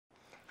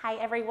Hi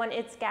everyone,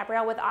 it's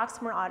Gabrielle with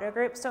Oxmoor Auto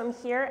Group. So I'm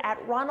here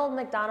at Ronald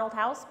McDonald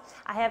House.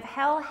 I have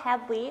Hal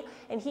Hadley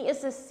and he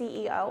is the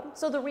CEO.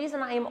 So the reason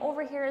I am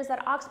over here is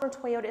that Oxmoor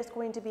Toyota is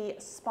going to be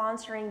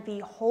sponsoring the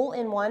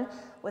hole-in-one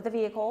with a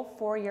vehicle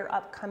for your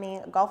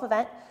upcoming golf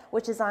event,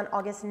 which is on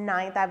August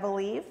 9th, I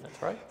believe.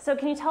 That's right. So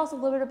can you tell us a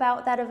little bit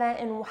about that event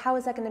and how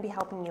is that going to be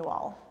helping you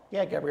all?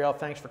 Yeah, Gabrielle,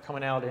 thanks for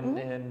coming out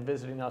and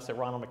visiting us at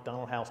Ronald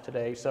McDonald House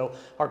today. So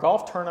our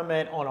golf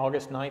tournament on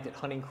August 9th at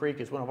Hunting Creek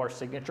is one of our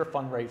signature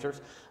fundraisers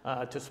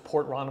to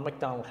support Ronald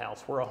McDonald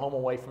House. We're a home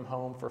away from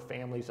home for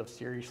families of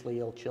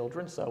seriously ill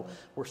children. So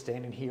we're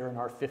standing here in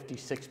our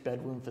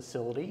 56-bedroom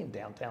facility in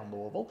downtown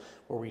Louisville,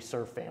 where we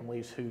serve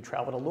families who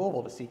travel to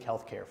Louisville to seek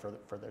health care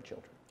for their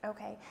children.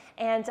 Okay,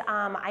 and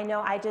I know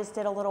I just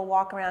did a little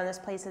walk around. This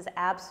place is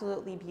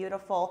absolutely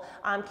beautiful.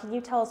 Can you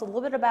tell us a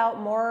little bit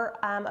more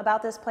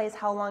about this place?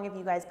 How long have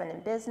you guys been in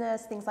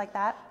business, things like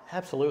that?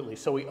 Absolutely.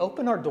 So we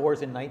opened our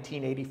doors in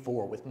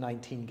 1984 with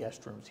 19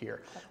 guest rooms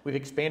here. We've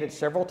expanded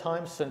several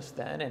times since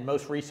then, and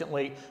most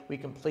recently we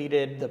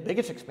completed the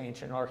biggest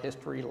expansion in our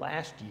history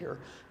last year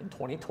in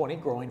 2020,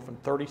 growing from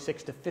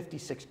 36 to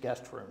 56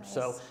 guest rooms. Nice.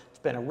 So it's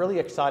been a really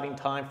exciting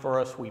time for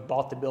us. We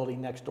bought the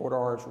building next door to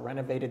ours,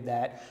 renovated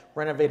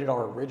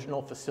our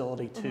original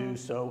facility too.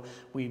 So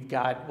we've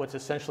got what's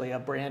essentially a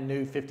brand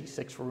new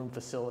 56-room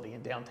facility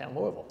in downtown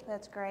Louisville.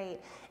 That's great.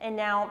 And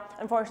now,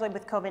 unfortunately,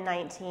 with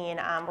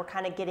COVID-19, we're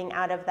kind of getting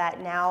out of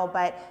that now,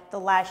 but the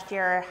last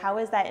year, how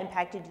has that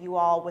impacted you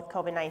all with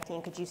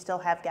COVID-19? Could you still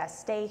have guests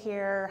stay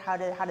here? How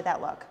did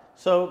that look?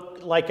 So,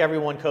 like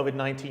everyone,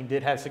 COVID-19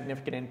 did have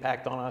significant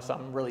impact on us.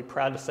 I'm really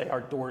proud to say our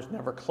doors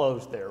never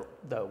closed there,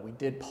 though. We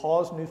did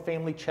pause new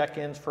family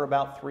check-ins for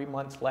about 3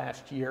 months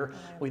last year. Okay.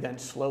 We then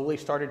slowly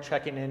started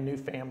checking in new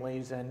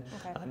families, and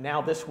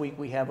now this week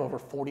we have over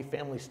 40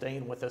 families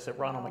staying with us at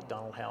Ronald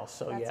McDonald House.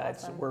 So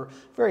that's awesome. we're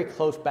very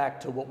close back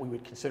to what we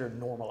would consider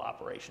normal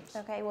operations.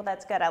 Okay, well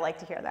that's good. I like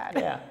to hear that.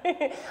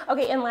 Yeah.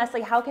 Okay, and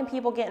lastly, how can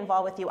people get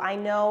involved with you? I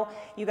know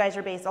you guys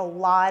are based a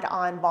lot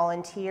on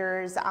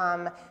volunteers.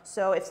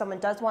 So if someone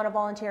does want to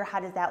volunteer,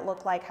 how does that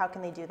look like? How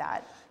can they do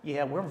that?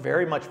 Yeah, we're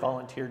very much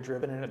volunteer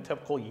driven. In a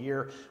typical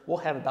year, we'll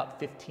have about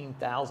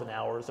 15,000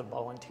 hours of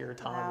volunteer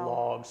time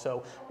logged.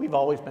 So we've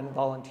always been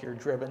volunteer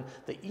driven.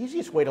 The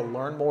easiest way to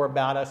learn more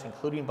about us,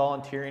 including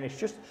volunteering, is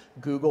just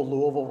Google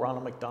Louisville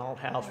Ronald McDonald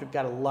House. We've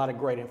got a lot of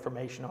great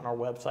information on our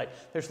website.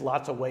 There's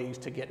lots of ways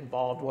to get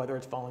involved, whether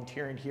it's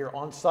volunteering here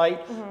on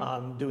site,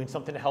 doing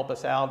something to help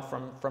us out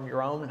from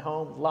your own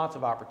home, lots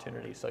of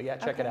opportunities. So yeah,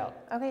 check it out.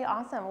 Okay,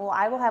 awesome. Well,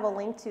 I will have a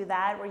link to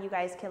that where you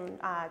guys can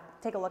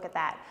take a look at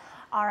that.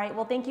 All right,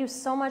 well, thank you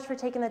so much for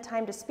taking the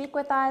time to speak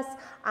with us.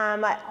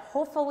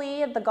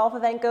 Hopefully the golf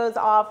event goes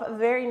off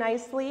very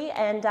nicely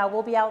and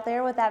we'll be out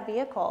there with that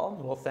vehicle.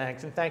 Well,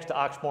 thanks. And thanks to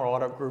Oxmoor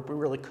Auto Group. We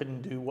really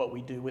couldn't do what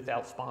we do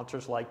without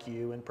sponsors like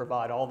you and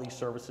provide all these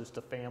services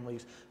to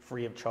families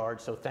free of charge.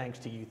 So thanks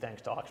to you,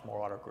 thanks to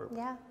Oxmoor Auto Group.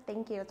 Yeah,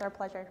 thank you. It's our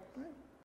pleasure.